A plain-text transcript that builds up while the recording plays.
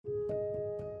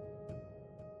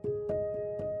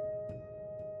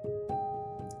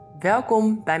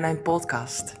Welkom bij mijn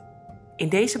podcast. In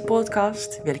deze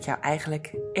podcast wil ik jou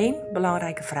eigenlijk 1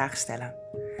 belangrijke vraag stellen.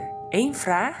 1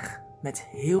 vraag met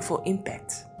heel veel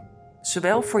impact.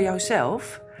 Zowel voor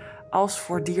jouzelf als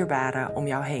voor dierbaren om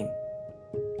jou heen.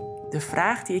 De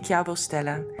vraag die ik jou wil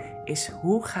stellen is: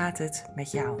 hoe gaat het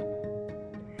met jou?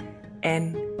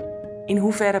 En in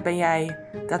hoeverre ben jij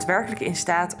daadwerkelijk in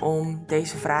staat om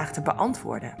deze vraag te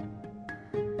beantwoorden?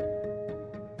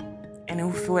 En in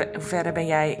hoeverre ben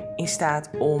jij in staat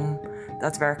om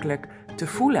daadwerkelijk te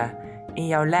voelen in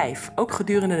jouw lijf, ook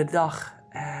gedurende de dag,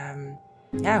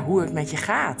 hoe het met je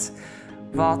gaat,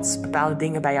 wat bepaalde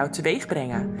dingen bij jou teweeg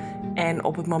brengen. En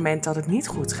op het moment dat het niet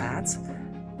goed gaat,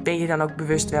 ben je dan ook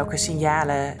bewust welke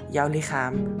signalen jouw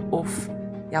lichaam of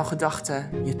jouw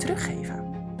gedachten je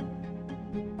teruggeven.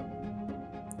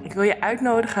 Ik wil je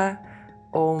uitnodigen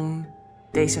om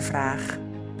deze vraag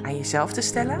aan jezelf te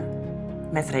stellen.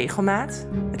 Met regelmaat,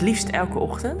 het liefst elke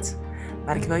ochtend.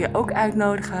 Maar ik wil je ook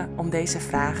uitnodigen om deze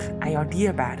vraag aan jouw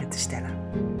dierbaren te stellen.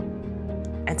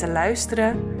 En te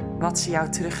luisteren wat ze jou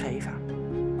teruggeven.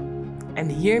 En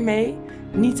hiermee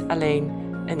niet alleen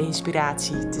een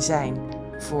inspiratie te zijn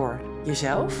voor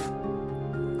jezelf,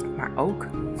 maar ook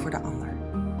voor de ander.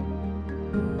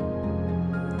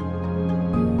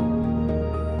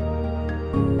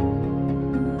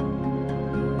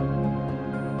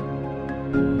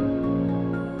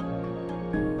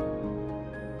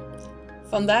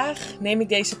 Vandaag neem ik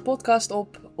deze podcast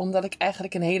op omdat ik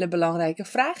eigenlijk een hele belangrijke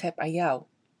vraag heb aan jou.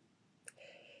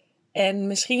 En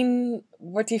misschien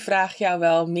wordt die vraag jou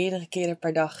wel meerdere keren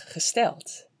per dag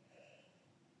gesteld.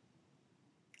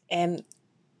 En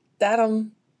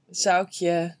daarom zou ik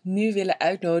je nu willen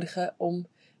uitnodigen om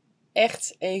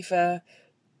echt even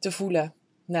te voelen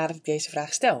nadat ik deze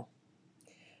vraag stel.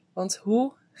 Want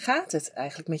hoe gaat het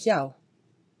eigenlijk met jou?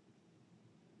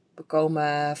 We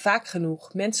komen vaak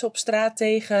genoeg mensen op straat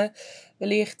tegen,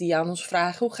 wellicht die aan ons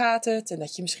vragen hoe gaat het? En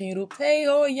dat je misschien roept, hey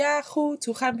hoor, ja goed,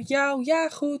 hoe gaat het met jou? Ja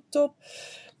goed, top.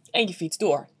 En je fietst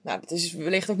door. Nou, dat is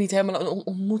wellicht ook niet helemaal een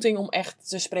ontmoeting om echt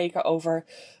te spreken over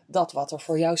dat wat er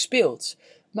voor jou speelt.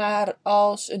 Maar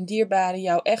als een dierbare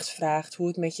jou echt vraagt hoe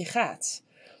het met je gaat,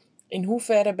 in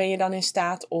hoeverre ben je dan in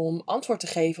staat om antwoord te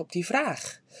geven op die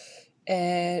vraag?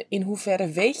 In hoeverre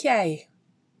weet jij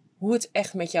hoe het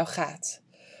echt met jou gaat?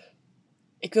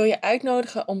 Ik wil je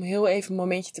uitnodigen om heel even een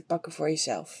momentje te pakken voor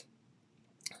jezelf.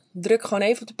 Druk gewoon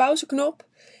even op de pauzeknop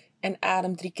en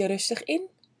adem 3 keer rustig in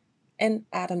en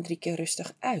adem 3 keer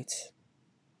rustig uit.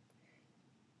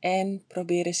 En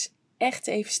probeer eens echt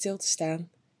even stil te staan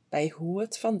bij hoe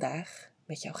het vandaag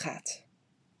met jou gaat.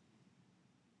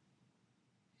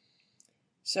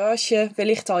 Zoals je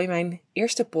wellicht al in mijn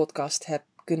eerste podcast hebt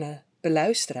kunnen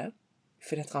beluisteren. Ik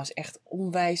vind het trouwens echt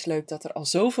onwijs leuk dat er al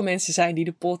zoveel mensen zijn die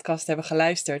de podcast hebben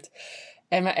geluisterd.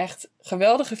 En me echt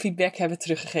geweldige feedback hebben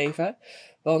teruggegeven.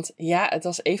 Want ja, het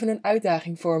was even een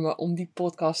uitdaging voor me om die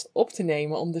podcast op te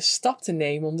nemen. Om de stap te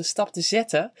nemen, om de stap te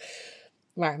zetten.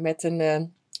 Maar met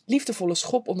een liefdevolle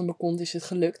schop onder mijn kont is het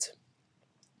gelukt.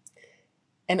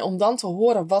 En om dan te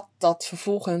horen wat dat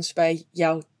vervolgens bij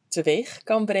jou teweeg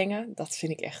kan brengen, dat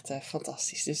vind ik echt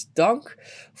fantastisch. Dus dank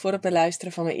voor het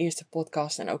beluisteren van mijn eerste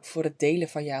podcast en ook voor het delen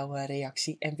van jouw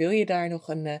reactie. En wil je daar nog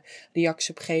een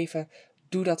reactie op geven,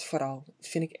 doe dat vooral. Dat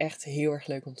vind ik echt heel erg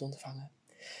leuk om te ontvangen.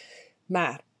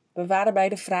 Maar we waren bij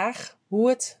de vraag hoe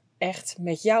het echt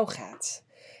met jou gaat.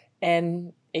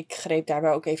 En ik greep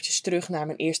daarbij ook eventjes terug naar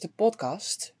mijn eerste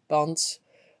podcast, want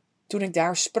toen ik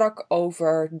daar sprak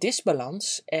over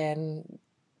disbalans en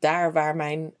daar waar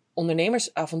mijn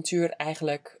ondernemersavontuur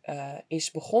eigenlijk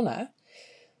is begonnen,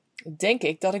 denk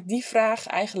ik dat ik die vraag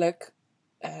eigenlijk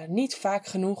niet vaak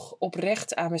genoeg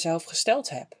oprecht aan mezelf gesteld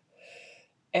heb.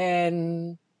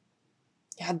 En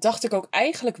ja, dacht ik ook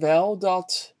eigenlijk wel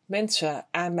dat mensen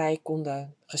aan mij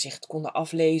gezicht konden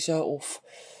aflezen of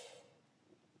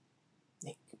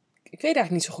nee, ik weet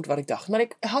eigenlijk niet zo goed wat ik dacht. Maar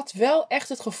ik had wel echt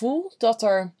het gevoel dat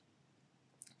er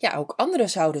ook anderen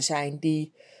zouden zijn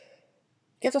die...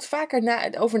 Ik heb dat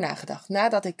vaker over nagedacht.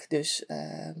 Nadat ik dus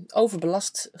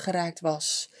overbelast geraakt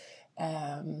was.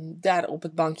 Daar op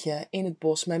het bankje in het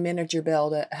bos mijn manager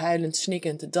belde, huilend,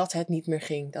 snikkend, dat het niet meer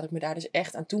ging. Dat ik me daar dus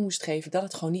echt aan toe moest geven dat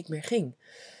het gewoon niet meer ging.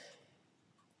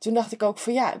 Toen dacht ik ook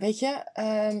van ja, weet je,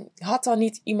 had dan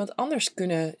niet iemand anders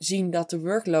kunnen zien dat de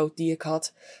workload die ik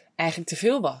had eigenlijk te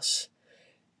veel was?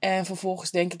 En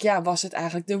vervolgens denk ik, ja, was het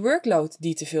eigenlijk de workload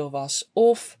die te veel was?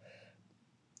 Of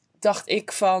dacht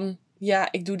ik van,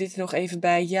 ja, ik doe dit er nog even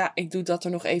bij. Ja, ik doe dat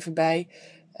er nog even bij.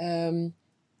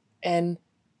 En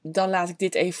dan laat ik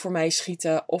dit even voor mij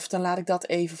schieten. Of dan laat ik dat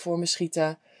even voor me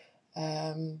schieten.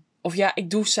 Of ja, ik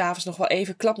doe 's avonds nog wel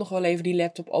even, klap nog wel even die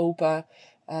laptop open.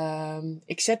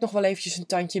 Ik zet nog wel eventjes een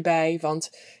tandje bij.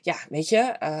 Want ja, weet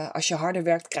je, als je harder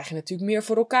werkt krijg je natuurlijk meer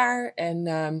voor elkaar. En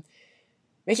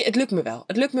weet je, het lukt me wel.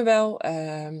 Het lukt me wel.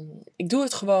 Ik doe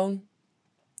het gewoon.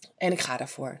 En ik ga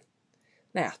daarvoor.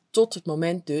 Nou ja, tot het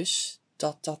moment dus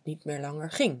dat dat niet meer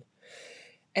langer ging.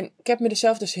 En ik heb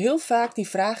mezelf dus heel vaak die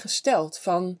vraag gesteld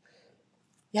van...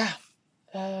 Ja,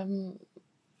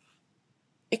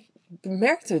 ik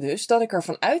merkte dus dat ik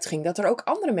ervan uitging dat er ook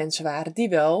andere mensen waren die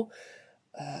wel...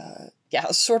 ja,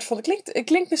 een soort van... Het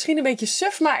klinkt misschien een beetje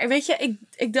suf, maar weet je,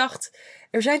 ik dacht...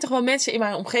 Er zijn toch wel mensen in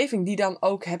mijn omgeving die dan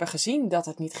ook hebben gezien dat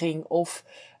het niet ging. Of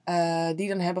die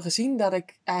dan hebben gezien dat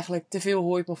ik eigenlijk te veel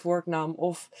hooi op mijn vork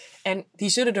nam. En die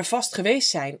zullen er vast geweest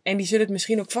zijn. En die zullen het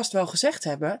misschien ook vast wel gezegd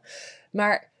hebben.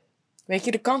 Maar weet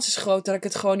je, de kans is groot dat ik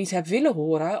het gewoon niet heb willen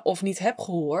horen of niet heb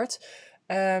gehoord.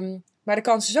 Maar de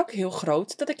kans is ook heel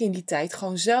groot dat ik in die tijd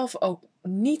gewoon zelf ook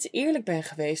niet eerlijk ben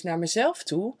geweest naar mezelf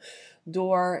toe.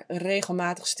 Door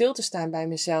regelmatig stil te staan bij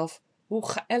mezelf.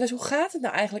 Alice, hoe gaat het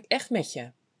nou eigenlijk echt met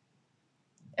je?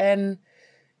 En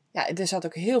ja, er zat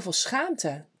ook heel veel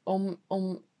schaamte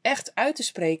om echt uit te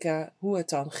spreken hoe het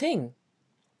dan ging.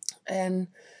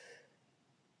 En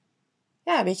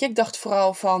ja, weet je, ik dacht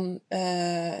vooral van,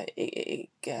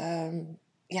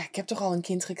 ik heb toch al een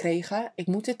kind gekregen. Ik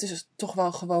moet dit dus toch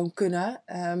wel gewoon kunnen.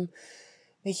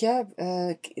 Weet je,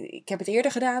 ik heb het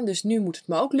eerder gedaan, dus nu moet het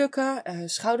me ook lukken.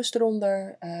 Schouders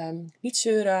eronder, niet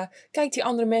zeuren. Kijk, die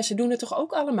andere mensen doen het toch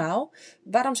ook allemaal?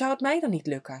 Waarom zou het mij dan niet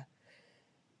lukken?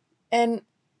 En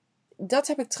dat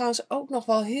heb ik trouwens ook nog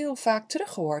wel heel vaak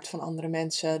teruggehoord van andere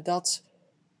mensen. Dat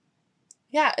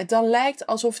ja, het dan lijkt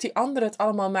alsof die ander het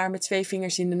allemaal maar met 2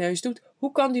 vingers in de neus doet.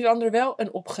 Hoe kan die ander wel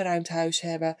een opgeruimd huis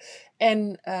hebben?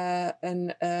 En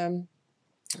een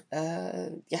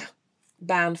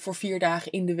baan voor 4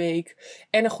 dagen in de week.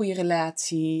 En een goede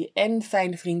relatie. En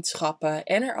fijne vriendschappen.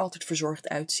 En er altijd verzorgd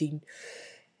uitzien.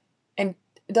 En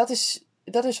dat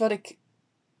is wat ik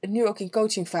nu ook in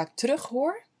coaching vaak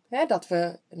terughoor. Hè, dat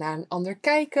we naar een ander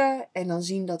kijken en dan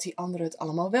zien dat die ander het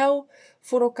allemaal wel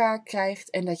voor elkaar krijgt.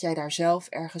 En dat jij daar zelf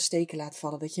ergens steken laat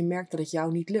vallen. Dat je merkt dat het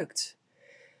jou niet lukt.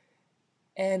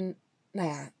 En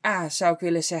nou ja, zou ik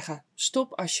willen zeggen,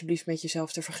 stop alsjeblieft met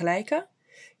jezelf te vergelijken.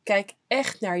 Kijk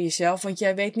echt naar jezelf, want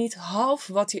jij weet niet half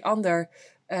wat die ander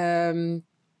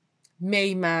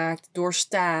meemaakt,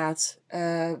 doorstaat,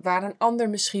 waar een ander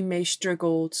misschien mee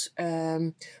struggelt,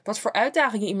 wat voor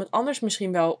uitdagingen iemand anders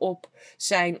misschien wel op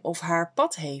zijn of haar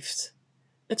pad heeft.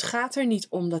 Het gaat er niet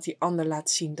om dat die ander laat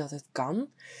zien dat het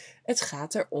kan. Het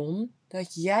gaat erom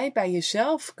dat jij bij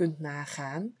jezelf kunt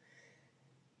nagaan,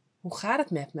 hoe gaat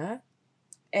het met me?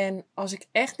 En als ik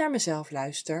echt naar mezelf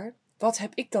luister, wat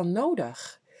heb ik dan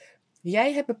nodig?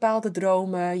 Jij hebt bepaalde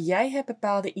dromen, jij hebt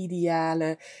bepaalde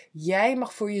idealen. Jij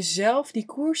mag voor jezelf die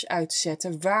koers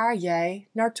uitzetten waar jij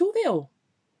naartoe wil.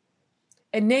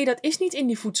 En nee, dat is niet in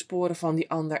die voetsporen van die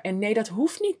ander. En nee, dat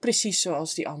hoeft niet precies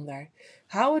zoals die ander.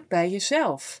 Hou het bij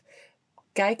jezelf.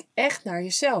 Kijk echt naar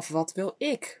jezelf. Wat wil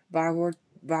ik?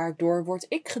 Waardoor word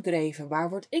ik gedreven? Waar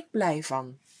word ik blij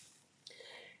van?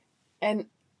 En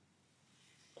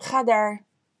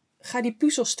ga die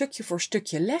puzzel stukje voor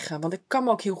stukje leggen. Want ik kan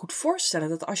me ook heel goed voorstellen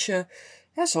dat als je,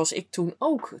 zoals ik toen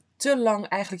ook, te lang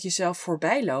eigenlijk jezelf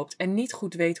voorbij loopt en niet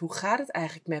goed weet hoe gaat het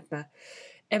eigenlijk met me.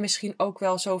 En misschien ook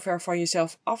wel zo ver van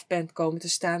jezelf af bent komen te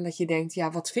staan dat je denkt,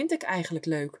 ja, wat vind ik eigenlijk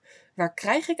leuk? Waar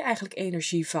krijg ik eigenlijk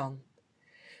energie van?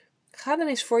 Ga dan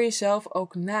eens voor jezelf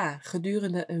ook na,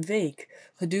 gedurende een week,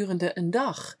 gedurende een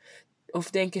dag.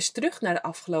 Of denk eens terug naar de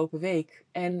afgelopen week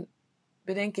en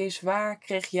bedenk eens, waar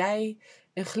kreeg jij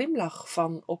een glimlach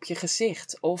van op je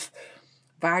gezicht? Of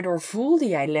waardoor voelde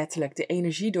jij letterlijk de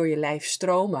energie door je lijf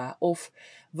stromen? Of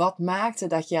wat maakte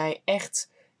dat jij echt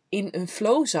in een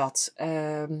flow zat,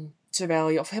 terwijl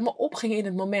je, of helemaal opging in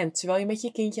het moment, terwijl je met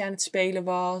je kindje aan het spelen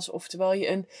was, of terwijl je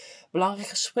een belangrijk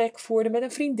gesprek voerde met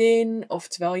een vriendin, of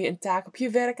terwijl je een taak op je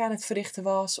werk aan het verrichten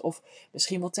was, of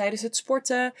misschien wel tijdens het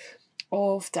sporten,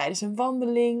 of tijdens een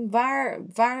wandeling.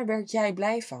 Waar werd jij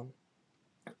blij van?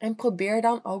 En probeer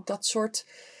dan ook dat soort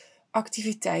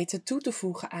activiteiten toe te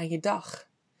voegen aan je dag.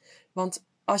 Want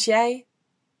als jij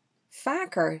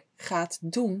vaker gaat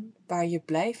doen waar je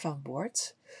blij van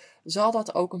wordt, zal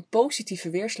dat ook een positieve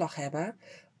weerslag hebben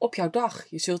op jouw dag.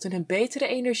 Je zult in een betere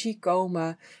energie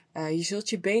komen. Je zult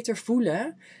je beter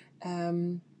voelen.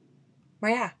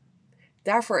 Maar ja,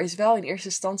 daarvoor is wel in eerste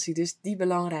instantie dus die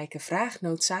belangrijke vraag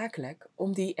noodzakelijk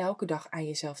om die elke dag aan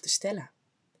jezelf te stellen.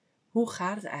 Hoe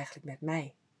gaat het eigenlijk met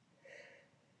mij?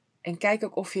 En kijk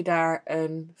ook of je daar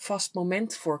een vast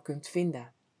moment voor kunt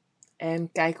vinden.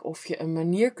 En kijk of je een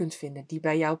manier kunt vinden die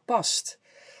bij jou past.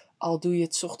 Al doe je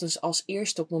het 's ochtends als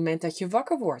eerste op het moment dat je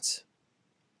wakker wordt.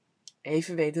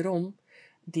 Even wederom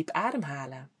diep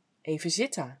ademhalen. Even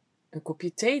zitten. Een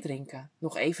kopje thee drinken.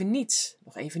 Nog even niets.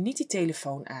 Nog even niet die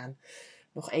telefoon aan.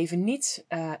 Nog even niet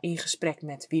in gesprek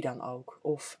met wie dan ook.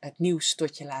 Of het nieuws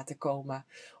tot je laten komen.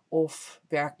 Of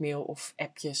werkmail of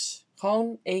appjes.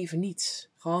 Gewoon even niets.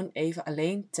 Gewoon even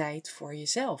alleen tijd voor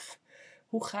jezelf.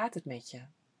 Hoe gaat het met je?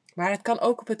 Maar het kan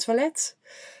ook op het toilet.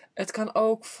 Het kan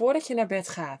ook voordat je naar bed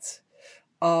gaat.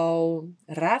 Al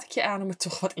raad ik je aan om het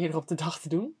toch wat eerder op de dag te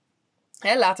doen.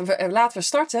 Laten we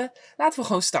starten. Laten we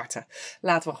gewoon starten.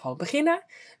 Laten we gewoon beginnen.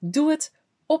 Doe het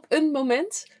op een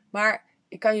moment. Maar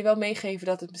ik kan je wel meegeven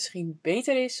dat het misschien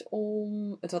beter is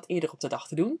om het wat eerder op de dag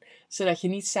te doen. Zodat je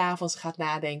niet 's avonds gaat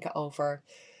nadenken over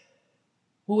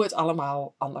hoe het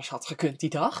allemaal anders had gekund die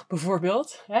dag,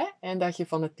 bijvoorbeeld. En dat je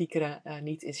van het piekeren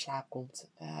niet in slaap komt.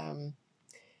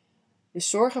 Dus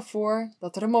zorg ervoor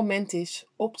dat er een moment is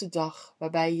op de dag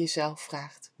waarbij je jezelf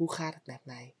vraagt: hoe gaat het met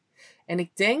mij? En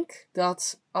ik denk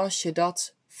dat als je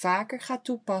dat vaker gaat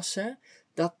toepassen,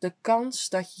 dat de kans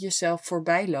dat je jezelf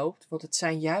voorbij loopt, want het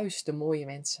zijn juist de mooie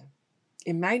mensen.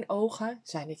 In mijn ogen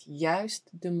zijn het juist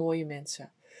de mooie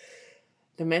mensen.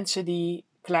 De mensen die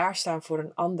klaarstaan voor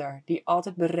een ander, die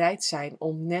altijd bereid zijn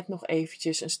om net nog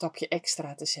eventjes een stapje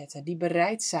extra te zetten, die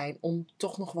bereid zijn om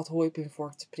toch nog wat hooi op hun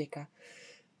vork te prikken.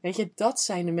 Weet je, dat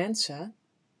zijn de mensen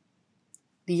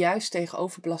die juist tegen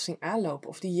overbelasting aanlopen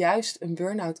of die juist een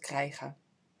burn-out krijgen.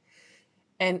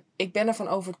 En ik ben ervan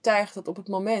overtuigd dat op het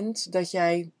moment dat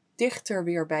jij dichter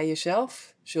weer bij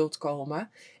jezelf zult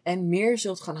komen en meer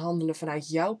zult gaan handelen vanuit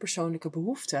jouw persoonlijke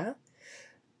behoeften,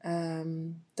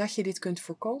 dat je dit kunt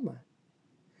voorkomen.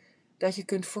 Dat je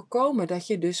kunt voorkomen dat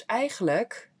je dus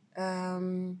eigenlijk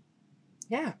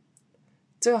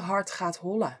te hard gaat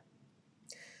hollen.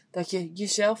 Dat je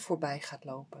jezelf voorbij gaat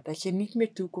lopen. Dat je niet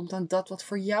meer toekomt aan dat wat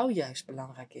voor jou juist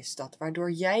belangrijk is. Dat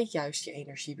waardoor jij juist je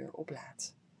energie weer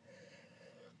oplaadt.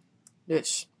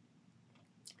 Dus,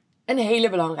 een hele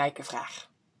belangrijke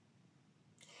vraag.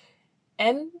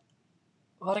 En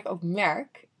wat ik ook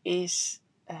merk is,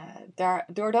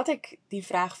 doordat ik die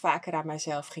vraag vaker aan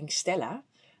mijzelf ging stellen,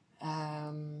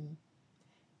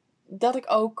 dat ik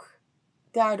ook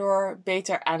daardoor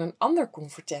beter aan een ander kon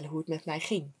vertellen hoe het met mij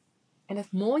ging. En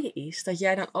het mooie is dat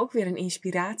jij dan ook weer een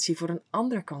inspiratie voor een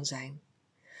ander kan zijn.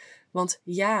 Want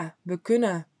ja, we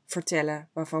kunnen vertellen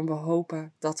waarvan we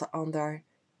hopen dat de ander,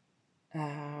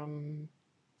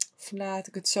 laat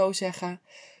ik het zo zeggen,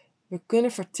 we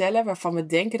kunnen vertellen waarvan we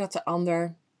denken dat de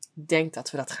ander denkt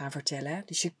dat we dat gaan vertellen.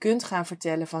 Dus je kunt gaan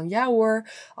vertellen van ja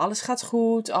hoor, alles gaat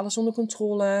goed, alles onder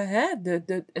controle,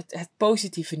 het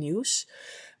positieve nieuws.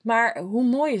 Maar hoe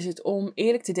mooi is het om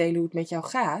eerlijk te delen hoe het met jou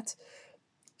gaat,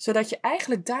 zodat je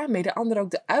eigenlijk daarmee de ander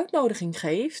ook de uitnodiging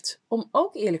geeft om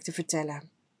ook eerlijk te vertellen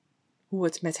hoe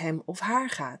het met hem of haar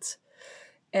gaat.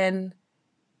 En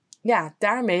ja,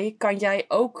 daarmee kan jij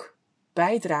ook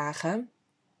bijdragen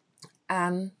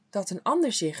aan dat een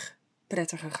ander zich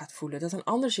prettiger gaat voelen. Dat een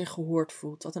ander zich gehoord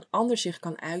voelt. Dat een ander zich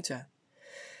kan uiten.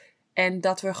 En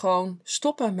dat we gewoon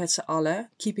stoppen met z'n allen,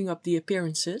 keeping up the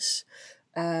appearances.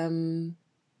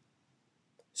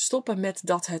 Stoppen met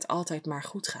dat het altijd maar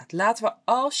goed gaat. Laten we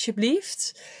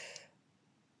alsjeblieft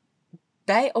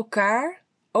bij elkaar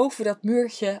over dat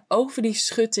muurtje, over die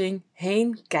schutting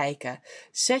heen kijken.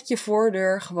 Zet je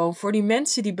voordeur gewoon voor die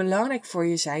mensen die belangrijk voor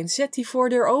je zijn. Zet die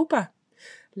voordeur open.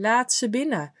 Laat ze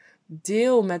binnen.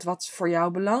 Deel met wat voor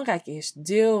jou belangrijk is.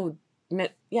 Deel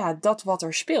met dat wat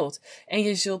er speelt. En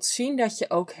je zult zien dat je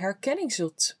ook herkenning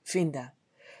zult vinden.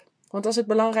 Want als het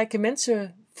belangrijke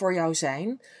mensen voor jou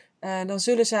zijn, dan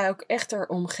zullen zij ook echt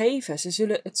erom geven.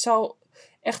 Het zal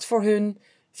echt voor hun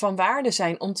van waarde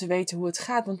zijn om te weten hoe het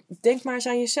gaat. Want denk maar eens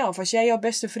aan jezelf. Als jij jouw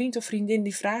beste vriend of vriendin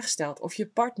die vraag stelt, of je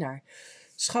partner: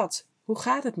 schat, hoe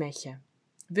gaat het met je?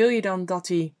 Wil je dan dat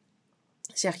hij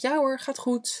zegt: ja hoor, gaat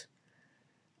goed?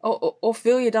 Of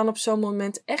wil je dan op zo'n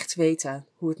moment echt weten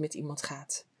hoe het met iemand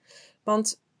gaat?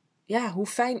 Want ja, hoe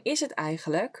fijn is het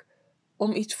eigenlijk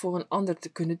om iets voor een ander te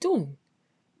kunnen doen?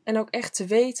 En ook echt te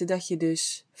weten dat je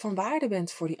dus van waarde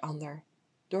bent voor die ander.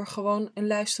 Door gewoon een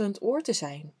luisterend oor te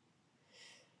zijn.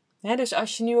 Dus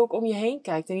als je nu ook om je heen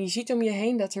kijkt en je ziet om je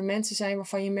heen dat er mensen zijn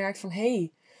waarvan je merkt van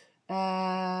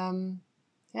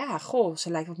ze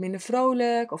lijkt wat minder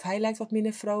vrolijk of hij lijkt wat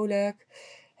minder vrolijk.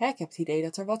 Ik heb het idee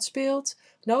dat er wat speelt.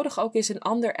 Nodig ook eens een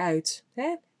ander uit.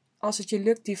 Als het je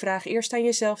lukt die vraag eerst aan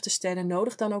jezelf te stellen,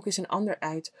 nodig dan ook eens een ander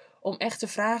uit om echt te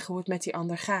vragen hoe het met die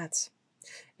ander gaat.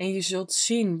 En je zult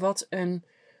zien wat een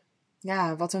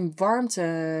warmte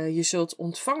je zult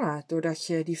ontvangen doordat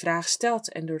je die vraag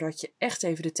stelt en doordat je echt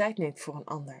even de tijd neemt voor een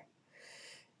ander.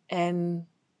 En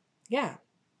ja,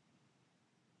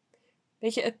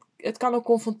 weet je, het kan ook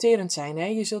confronterend zijn. Hè?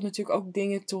 Je zult natuurlijk ook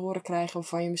dingen te horen krijgen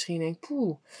waarvan je misschien denkt,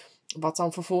 poeh, wat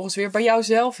dan vervolgens weer bij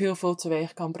jouzelf heel veel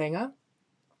teweeg kan brengen.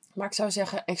 Maar ik zou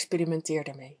zeggen, experimenteer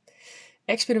daarmee.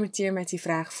 Experimenteer met die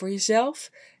vraag voor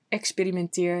jezelf.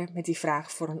 Experimenteer met die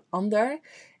vraag voor een ander.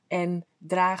 En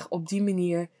draag op die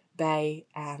manier bij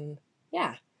aan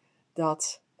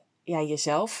dat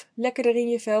jezelf lekkerder in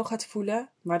je vel gaat voelen.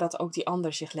 Maar dat ook die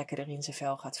ander zich lekkerder in zijn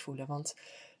vel gaat voelen. Want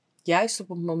juist op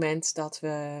het moment dat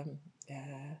we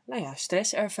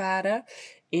stress ervaren,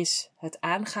 is het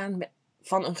aangaan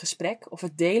van een gesprek of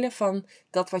het delen van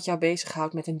dat wat jou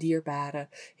bezighoudt met een dierbare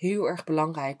heel erg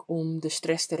belangrijk om de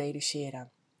stress te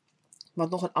reduceren. Wat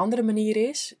nog een andere manier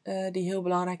is, die heel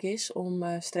belangrijk is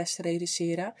om stress te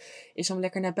reduceren, is om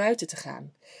lekker naar buiten te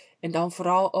gaan. En dan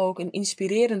vooral ook een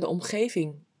inspirerende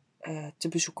omgeving te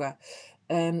bezoeken.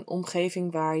 Een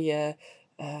omgeving waar je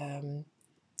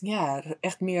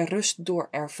echt meer rust door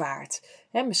ervaart.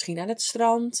 Misschien aan het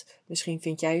strand. Misschien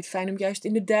vind jij het fijn om juist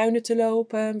in de duinen te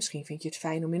lopen. Misschien vind je het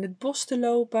fijn om in het bos te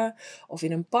lopen. Of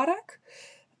in een park.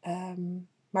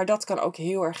 Maar dat kan ook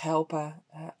heel erg helpen.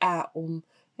 Om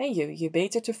je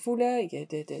beter te voelen.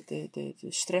 De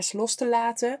stress los te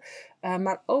laten.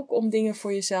 Maar ook om dingen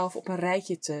voor jezelf op een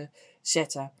rijtje te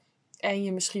zetten. En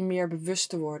je misschien meer bewust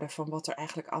te worden van wat er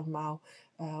eigenlijk allemaal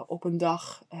op een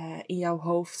dag in jouw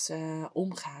hoofd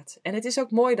omgaat. En het is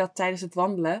ook mooi dat tijdens het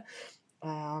wandelen,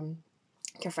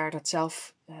 ik ervaar dat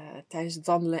zelf tijdens het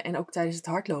wandelen en ook tijdens het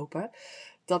hardlopen,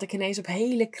 dat ik ineens op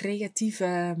hele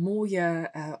creatieve,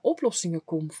 mooie oplossingen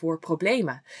kom voor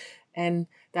problemen. En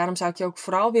daarom zou ik je ook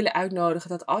vooral willen uitnodigen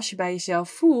dat als je bij jezelf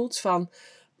voelt van,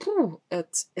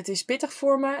 het is pittig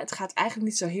voor me, het gaat eigenlijk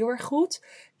niet zo heel erg goed.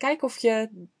 Kijk of je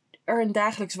er een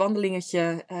dagelijks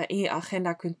wandelingetje in je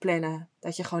agenda kunt plannen.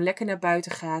 Dat je gewoon lekker naar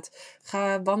buiten gaat.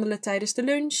 Ga wandelen tijdens de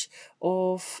lunch.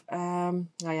 Of,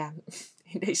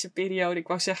 in deze periode, ik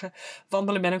wou zeggen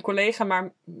wandelen met een collega.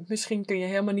 Maar misschien kun je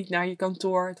helemaal niet naar je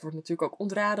kantoor. Het wordt natuurlijk ook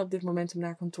ontraden op dit moment om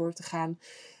naar kantoor te gaan.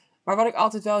 Maar wat ik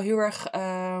altijd wel heel erg... ik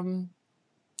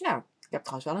heb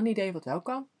trouwens wel een idee wat wel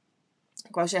kan.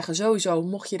 Ik wou zeggen, sowieso,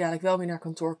 mocht je dadelijk wel weer naar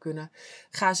kantoor kunnen,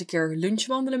 ga eens een keer lunch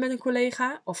wandelen met een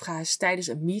collega. Of ga eens tijdens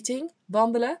een meeting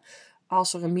wandelen.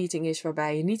 Als er een meeting is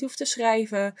waarbij je niet hoeft te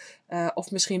schrijven.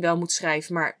 Of misschien wel moet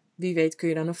schrijven, maar wie weet kun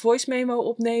je dan een voice memo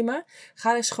opnemen.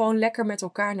 Ga eens gewoon lekker met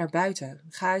elkaar naar buiten.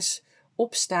 Ga eens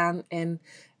opstaan en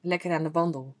lekker aan de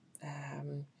wandel.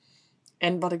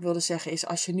 En wat ik wilde zeggen is,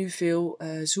 als je nu veel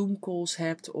Zoom calls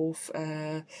hebt of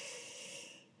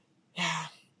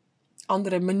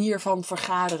andere manier van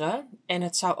vergaderen. En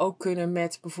het zou ook kunnen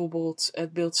met bijvoorbeeld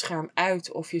het beeldscherm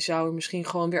uit. Of je zou er misschien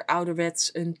gewoon weer ouderwets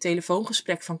een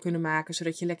telefoongesprek van kunnen maken.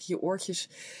 Zodat je lekker je oortjes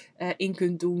in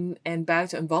kunt doen. En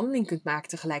buiten een wandeling kunt maken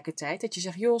tegelijkertijd. Dat je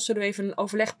zegt, joh, zullen we even een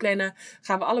overleg plannen?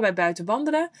 Gaan we allebei buiten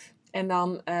wandelen? En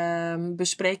dan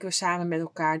bespreken we samen met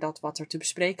elkaar dat wat er te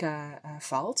bespreken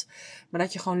valt. Maar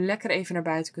dat je gewoon lekker even naar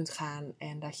buiten kunt gaan.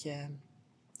 En dat je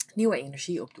nieuwe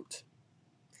energie opdoet.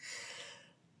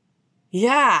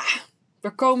 Ja,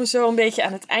 we komen zo een beetje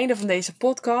aan het einde van deze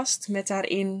podcast. Met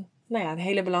daarin een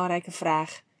hele belangrijke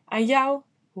vraag aan jou.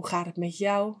 Hoe gaat het met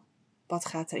jou? Wat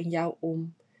gaat er in jou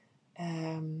om?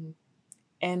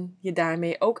 En je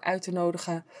daarmee ook uit te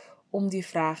nodigen om die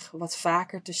vraag wat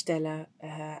vaker te stellen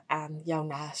aan jouw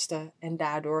naaste. En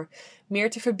daardoor meer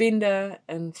te verbinden,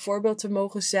 een voorbeeld te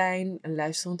mogen zijn, een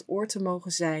luisterend oor te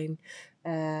mogen zijn.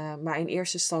 Maar in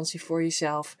eerste instantie voor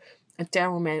jezelf een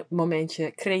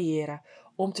thermomomentje creëren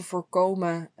om te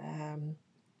voorkomen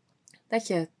dat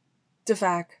je te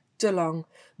vaak, te lang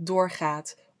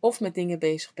doorgaat of met dingen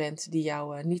bezig bent die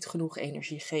jou niet genoeg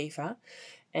energie geven.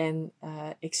 En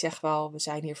ik zeg wel, we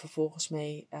zijn hier vervolgens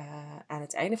mee aan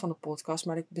het einde van de podcast.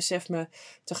 Maar ik besef me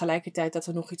tegelijkertijd dat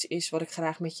er nog iets is wat ik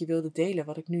graag met je wilde delen.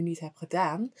 Wat ik nu niet heb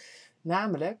gedaan.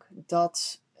 Namelijk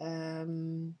dat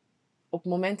op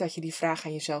het moment dat je die vraag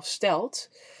aan jezelf stelt,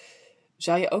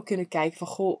 zou je ook kunnen kijken van,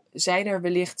 goh, zijn er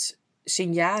wellicht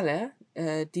signalen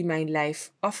die mijn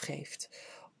lijf afgeeft?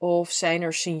 Of zijn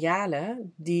er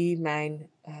signalen die mijn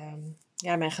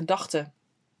gedachten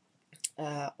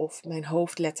of mijn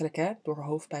hoofd letterlijk, door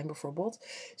hoofdpijn bijvoorbeeld.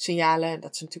 Signalen,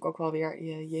 dat is natuurlijk ook wel weer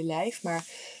je lijf. Maar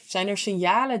zijn er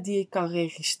signalen die ik kan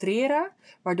registreren,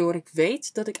 waardoor ik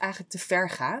weet dat ik eigenlijk te ver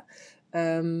ga?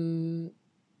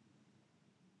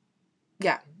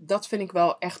 Dat vind ik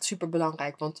wel echt super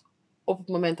belangrijk. Want op het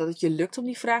moment dat het je lukt om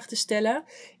die vraag te stellen,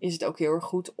 is het ook heel erg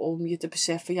goed om je te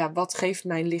beseffen, wat geeft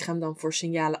mijn lichaam dan voor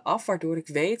signalen af, waardoor ik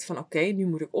weet van oké, nu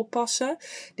moet ik oppassen.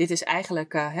 Dit is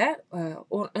eigenlijk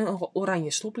een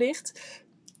oranje stoplicht.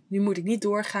 Nu moet ik niet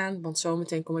doorgaan, want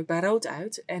zometeen kom ik bij rood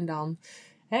uit. En dan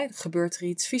Gebeurt er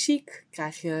iets fysiek?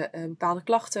 Krijg je bepaalde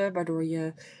klachten waardoor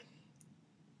je,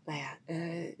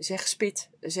 zeg spit,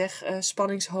 zeg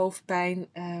spanningshoofdpijn.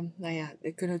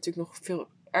 Er kunnen natuurlijk nog veel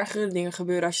ergere dingen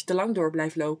gebeuren als je te lang door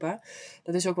blijft lopen.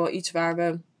 Dat is ook wel iets waar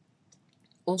we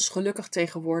ons gelukkig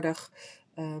tegenwoordig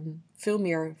veel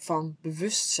meer van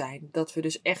bewust zijn. Dat we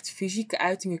dus echt fysieke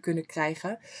uitingen kunnen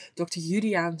krijgen. Dr.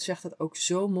 Juliaan zegt dat ook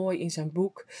zo mooi in zijn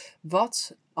boek.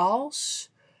 Wat als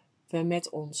we met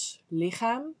ons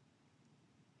lichaam...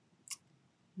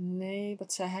 Nee,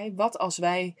 wat zei hij? Wat als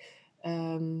wij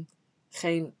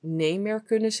geen nee meer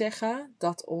kunnen zeggen,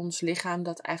 dat ons lichaam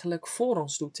dat eigenlijk voor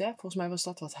ons doet. Hè? Volgens mij was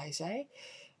dat wat hij zei.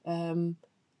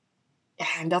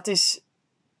 En dat is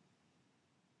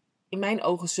in mijn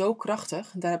ogen zo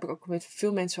krachtig. Daar heb ik ook met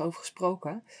veel mensen over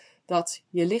gesproken. Dat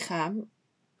je lichaam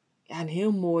een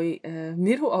heel mooi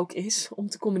middel ook is om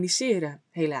te communiceren,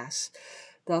 helaas.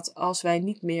 Dat als wij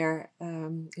niet meer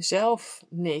zelf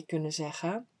nee kunnen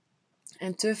zeggen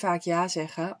en te vaak ja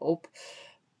zeggen op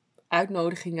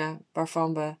uitnodigingen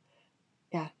waarvan we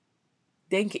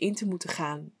denken in te moeten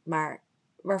gaan, maar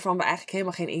waarvan we eigenlijk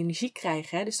helemaal geen energie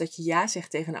krijgen. Hè? Dus dat je ja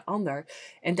zegt tegen een ander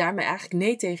en daarmee eigenlijk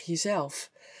nee tegen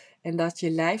jezelf. En dat je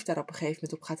lijf daar op een gegeven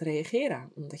moment op gaat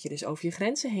reageren. Omdat je dus over je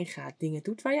grenzen heen gaat. Dingen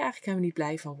doet waar je eigenlijk helemaal niet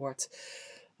blij van wordt.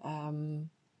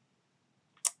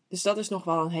 Dus dat is nog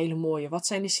wel een hele mooie. Wat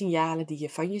zijn de signalen die je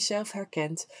van jezelf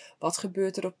herkent? Wat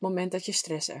gebeurt er op het moment dat je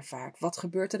stress ervaart? Wat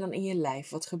gebeurt er dan in je lijf?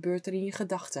 Wat gebeurt er in je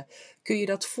gedachten? Kun je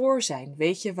dat voor zijn?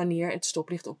 Weet je wanneer het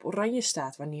stoplicht op oranje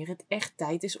staat? Wanneer het echt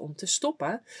tijd is om te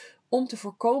stoppen? Om te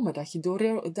voorkomen dat je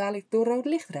dadelijk door rood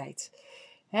licht rijdt.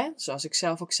 Zoals ik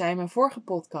zelf ook zei in mijn vorige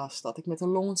podcast. Dat ik met een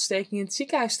longontsteking in het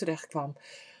ziekenhuis terecht kwam.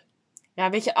 Ja,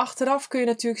 weet je, achteraf kun je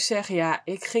natuurlijk zeggen, ja,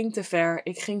 ik ging te ver.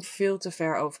 Ik ging veel te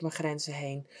ver over mijn grenzen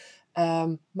heen.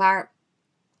 Maar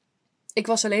ik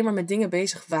was alleen maar met dingen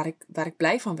bezig waar ik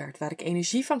blij van werd. Waar ik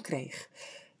energie van kreeg.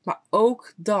 Maar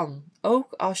ook dan,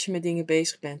 ook als je met dingen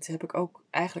bezig bent, heb ik ook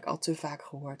eigenlijk al te vaak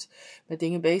gehoord. Met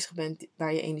dingen bezig bent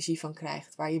waar je energie van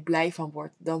krijgt, waar je blij van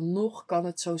wordt. Dan nog kan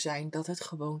het zo zijn dat het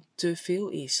gewoon te veel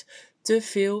is. Te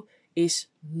veel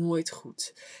is nooit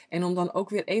goed. En om dan ook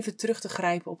weer even terug te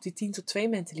grijpen op die 10-2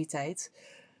 mentaliteit.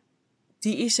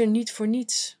 Die is er niet voor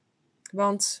niets.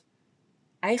 Want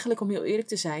eigenlijk, om heel eerlijk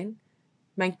te zijn,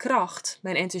 mijn kracht,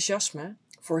 mijn enthousiasme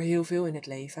voor heel veel in het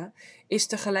leven, is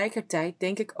tegelijkertijd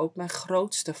denk ik ook mijn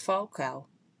grootste valkuil.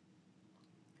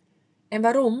 En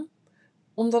waarom?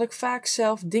 Omdat ik vaak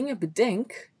zelf dingen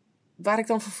bedenk waar ik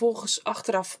dan vervolgens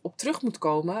achteraf op terug moet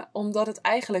komen, omdat het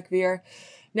eigenlijk weer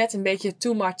net een beetje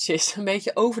too much is, een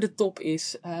beetje over de top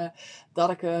is, dat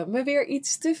ik me weer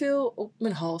iets te veel op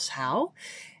mijn hals haal.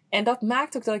 En dat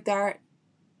maakt ook dat ik daar,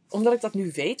 omdat ik dat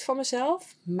nu weet van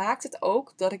mezelf, maakt het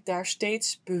ook dat ik daar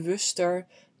steeds bewuster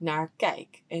naar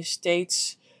kijk. En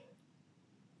steeds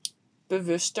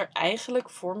bewuster eigenlijk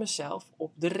voor mezelf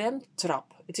op de rem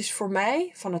trap. Het is voor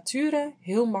mij van nature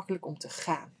heel makkelijk om te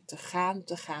gaan. Te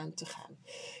gaan.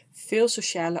 Veel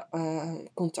sociale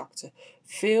contacten.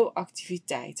 Veel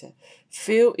activiteiten.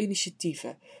 Veel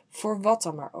initiatieven. Voor wat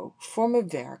dan maar ook. Voor mijn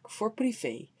werk. Voor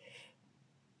privé.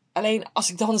 Alleen als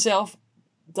ik dan zelf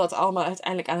dat allemaal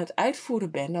uiteindelijk aan het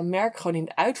uitvoeren ben, dan merk ik gewoon in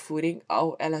de uitvoering,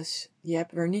 oh Alice, je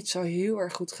hebt weer niet zo heel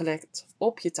erg goed gelet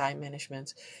op je time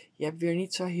management. Je hebt weer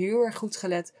niet zo heel erg goed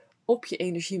gelet op je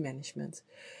energiemanagement.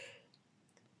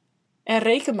 En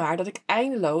reken maar dat ik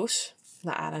eindeloos,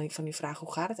 naar aanleiding van die vraag,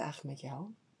 hoe gaat het eigenlijk met jou,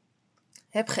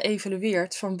 heb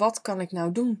geëvalueerd van wat kan ik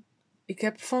nou doen? Ik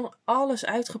heb van alles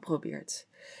uitgeprobeerd.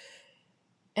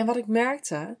 En wat ik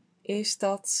merkte, is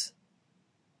dat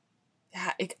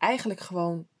ik eigenlijk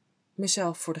gewoon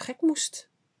mezelf voor de gek moest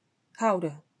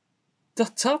houden.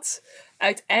 Dat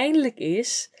uiteindelijk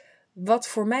is wat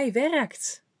voor mij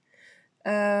werkt.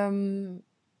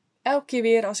 Elke keer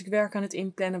weer als ik werk aan het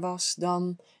inplannen was,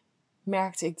 dan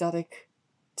merkte ik dat ik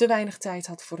te weinig tijd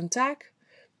had voor een taak.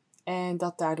 En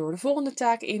dat daardoor de volgende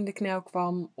taak in de knel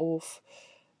kwam. Of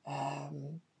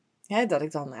dat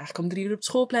ik dan eigenlijk om 3 uur op het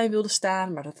schoolplein wilde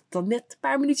staan. Maar dat het dan net een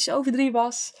paar minuutjes over 3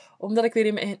 was. Omdat ik weer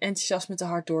in mijn enthousiasme te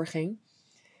hard doorging.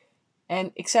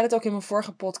 En ik zei het ook in mijn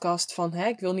vorige podcast van,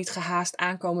 ik wil niet gehaast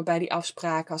aankomen bij die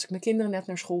afspraken als ik mijn kinderen net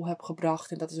naar school heb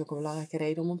gebracht. En dat is ook een belangrijke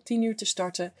reden om 10 uur te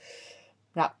starten.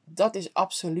 Nou, dat is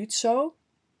absoluut zo.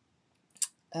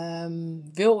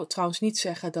 Wil trouwens niet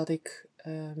zeggen dat ik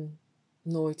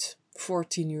nooit voor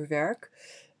 10 uur werk.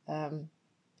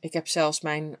 Ik heb zelfs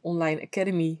mijn online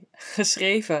academy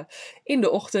geschreven in de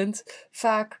ochtend.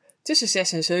 Vaak tussen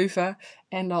 6 en 7.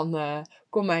 En dan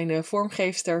kon mijn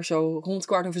vormgeefster zo rond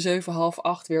 7:15, half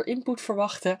 8 weer input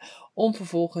verwachten. Om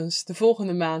vervolgens de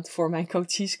volgende maand voor mijn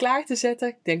coaches klaar te zetten.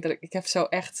 Ik denk dat ik heb zo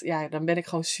echt, ja, dan ben ik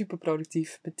gewoon super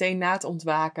productief. Meteen na het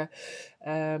ontwaken.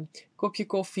 Kopje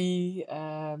koffie,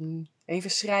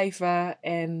 even schrijven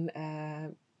en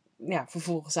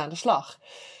vervolgens aan de slag.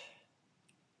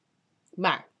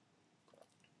 Maar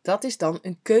dat is dan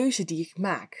een keuze die ik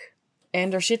maak.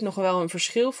 En er zit nog wel een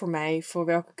verschil voor mij voor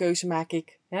welke keuze maak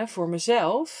ik voor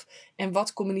mezelf en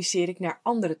wat communiceer ik naar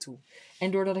anderen toe.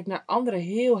 En doordat ik naar anderen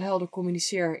heel helder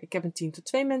communiceer, ik heb een 10 tot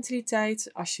 2 mentaliteit.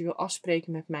 Als je wil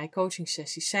afspreken met mij,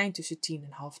 coachingsessies zijn tussen 10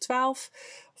 en half 12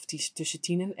 of tussen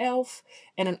 10 en 11.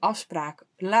 En een afspraak,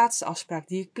 de laatste afspraak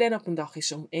die ik plan op een dag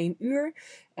is om 1 uur.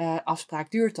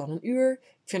 Afspraak duurt dan een uur.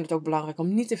 Ik vind het ook belangrijk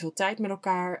om niet te veel tijd met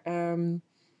elkaar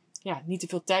niet te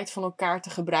veel tijd van elkaar te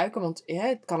gebruiken. Want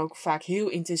het kan ook vaak heel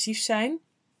intensief zijn.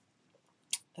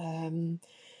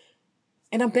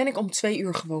 En dan ben ik om 2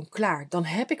 uur gewoon klaar. Dan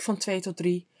heb ik van 2 tot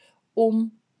 3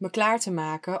 om me klaar te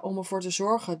maken. Om ervoor te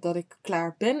zorgen dat ik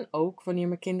klaar ben ook wanneer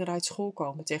mijn kinderen uit school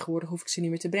komen. Tegenwoordig hoef ik ze niet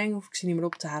meer te brengen. Hoef ik ze niet meer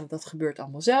op te halen. Dat gebeurt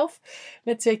allemaal zelf.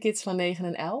 Met 2 kids van 9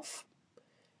 en 11.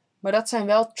 Maar dat zijn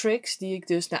wel tricks die ik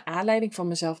dus naar aanleiding van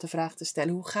mezelf de vraag te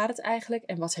stellen. Hoe gaat het eigenlijk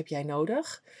en wat heb jij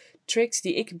nodig? Tricks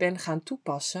die ik ben gaan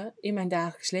toepassen in mijn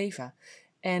dagelijks leven.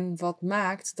 En wat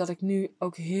maakt dat ik nu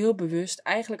ook heel bewust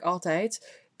eigenlijk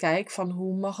altijd kijk van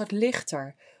hoe mag het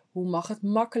lichter? Hoe mag het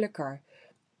makkelijker?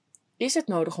 Is het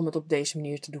nodig om het op deze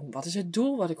manier te doen? Wat is het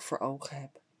doel wat ik voor ogen heb?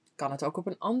 Kan het ook op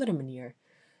een andere manier?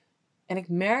 En ik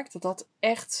merk dat dat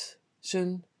echt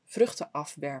zijn vruchten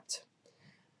afwerpt.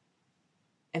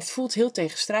 En het voelt heel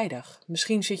tegenstrijdig.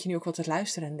 Misschien zit je nu ook wat te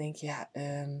luisteren en denk je,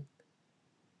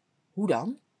 hoe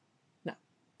dan? Nou,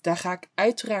 daar ga ik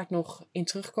uiteraard nog in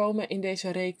terugkomen in deze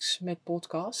reeks met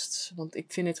podcasts. Want ik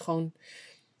vind het gewoon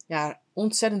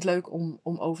ontzettend leuk om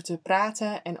over te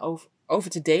praten en over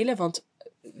te delen. Want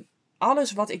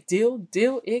alles wat ik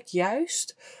deel ik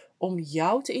juist om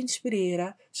jou te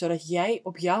inspireren. Zodat jij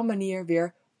op jouw manier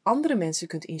weer andere mensen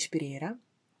kunt inspireren.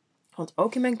 Want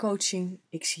ook in mijn coaching,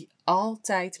 ik zie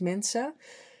altijd mensen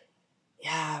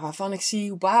waarvan ik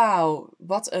zie, wauw,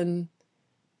 wat een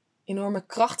enorme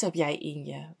kracht heb jij in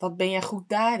je. Wat ben jij goed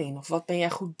daarin? Of wat ben jij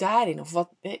goed daarin? Of wat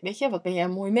ben jij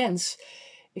een mooi mens?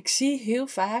 Ik zie heel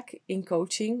vaak in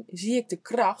coaching, zie ik de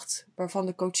kracht waarvan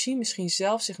de coachie misschien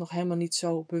zelf zich nog helemaal niet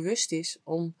zo bewust is,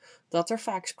 omdat er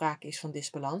vaak sprake is van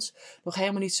disbalans, nog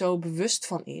helemaal niet zo bewust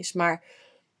van is. Maar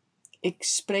ik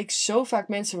spreek zo vaak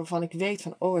mensen waarvan ik weet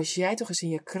van, als jij toch eens in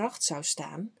je kracht zou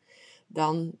staan,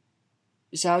 dan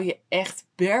zou je echt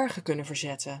bergen kunnen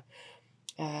verzetten.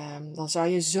 Dan zou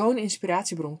je zo'n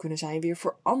inspiratiebron kunnen zijn weer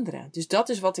voor anderen. Dus dat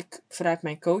is wat ik vanuit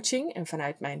mijn coaching en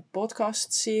vanuit mijn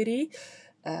podcastserie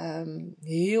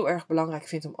heel erg belangrijk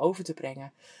vind om over te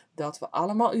brengen. Dat we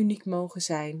allemaal uniek mogen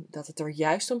zijn. Dat het er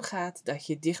juist om gaat dat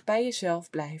je dicht bij jezelf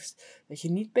blijft. Dat je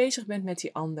niet bezig bent met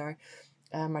die ander.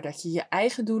 Maar dat je je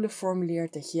eigen doelen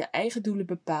formuleert, dat je je eigen doelen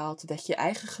bepaalt, dat je je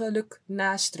eigen geluk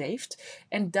nastreeft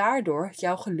en daardoor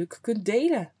jouw geluk kunt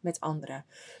delen met anderen.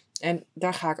 En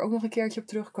daar ga ik ook nog een keertje op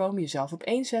terugkomen, jezelf op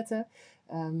één zetten.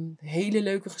 Hele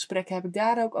leuke gesprekken heb ik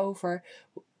daar ook over.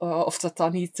 Of dat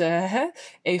dan niet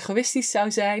egoïstisch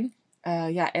zou zijn.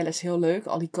 Alice, heel leuk.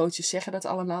 Al die coaches zeggen dat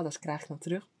allemaal, dat krijg ik dan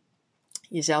terug.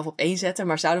 Jezelf op één zetten,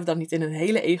 maar zouden we dan niet in een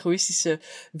hele egoïstische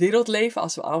wereld leven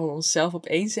als we allemaal onszelf op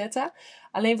één zetten?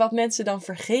 Alleen wat mensen dan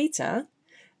vergeten,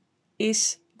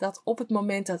 is dat op het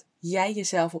moment dat jij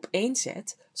jezelf op één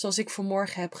zet, zoals ik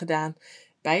vanmorgen heb gedaan,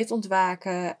 bij het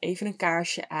ontwaken, even een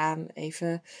kaarsje aan,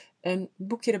 even een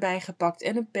boekje erbij gepakt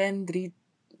en een pen, 3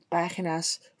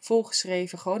 pagina's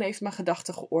volgeschreven, gewoon even mijn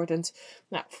gedachten geordend.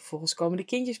 Nou, vervolgens komen de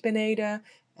kindjes beneden.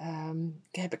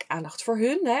 Heb ik aandacht voor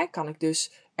hun? Hè? Kan ik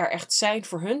dus er echt zijn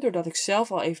voor hun, doordat ik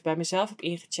zelf al even bij mezelf heb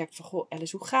ingecheckt van, goh,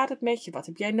 Alice, hoe gaat het met je? Wat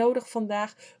heb jij nodig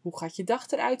vandaag? Hoe gaat je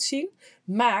dag eruit zien?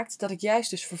 Maakt dat ik juist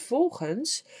dus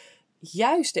vervolgens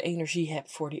juist de energie heb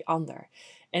voor die ander.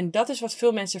 En dat is wat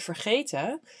veel mensen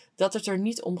vergeten, dat het er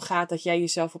niet om gaat dat jij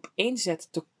jezelf op één zet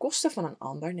ten koste van een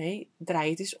ander. Nee, draai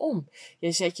het eens om.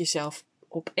 Je zet jezelf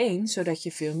op één, zodat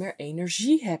je veel meer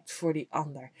energie hebt voor die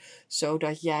ander.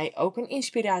 Zodat jij ook een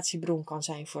inspiratiebron kan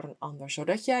zijn voor een ander.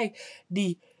 Zodat jij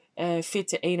die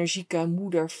fitte, energieke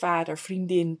moeder, vader,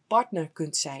 vriendin, partner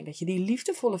kunt zijn. Dat je die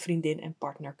liefdevolle vriendin en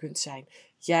partner kunt zijn.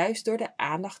 Juist door de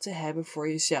aandacht te hebben voor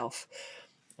jezelf.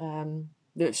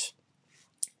 Dus,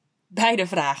 bij de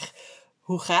vraag,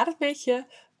 hoe gaat het met je?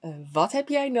 Wat heb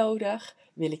jij nodig?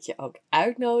 Wil ik je ook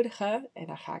uitnodigen. En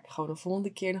daar ga ik gewoon de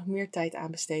volgende keer nog meer tijd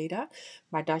aan besteden.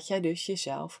 Maar dat jij dus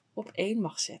jezelf op één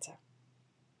mag zetten.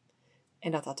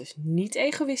 En dat dus niet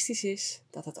egoïstisch is.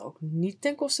 Dat het ook niet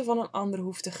ten koste van een ander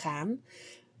hoeft te gaan.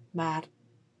 Maar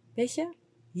weet je,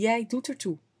 jij doet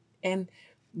ertoe. En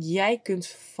jij kunt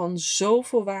van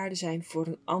zoveel waarde zijn voor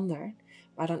een ander.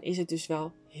 Maar dan is het dus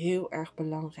wel heel erg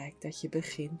belangrijk dat je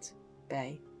begint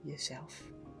bij jezelf.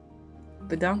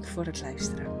 Bedankt voor het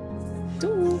luisteren.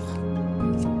 Doeg!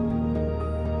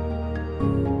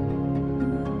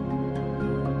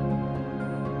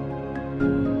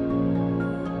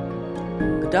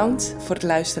 Bedankt voor het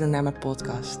luisteren naar mijn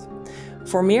podcast.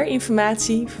 Voor meer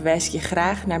informatie verwijs ik je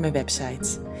graag naar mijn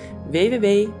website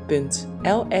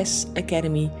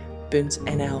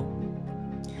www.lsacademy.nl.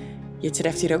 Je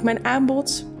treft hier ook mijn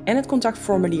aanbod en het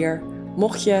contactformulier.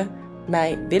 Mocht je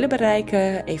mij willen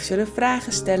bereiken, eventuele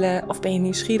vragen stellen of ben je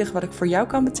nieuwsgierig wat ik voor jou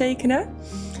kan betekenen?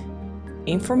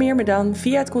 Informeer me dan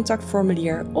via het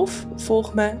contactformulier of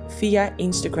volg me via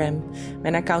Instagram.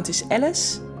 Mijn account is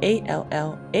Alice,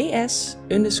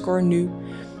 ELLES_nu.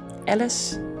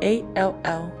 Alice,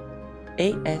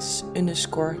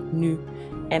 ELLES_nu.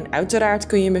 En uiteraard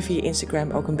kun je me via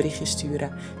Instagram ook een berichtje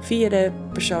sturen. Via de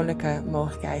persoonlijke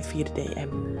mogelijkheid, via de DM.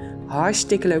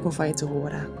 Hartstikke leuk om van je te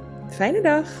horen. Fijne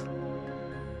dag!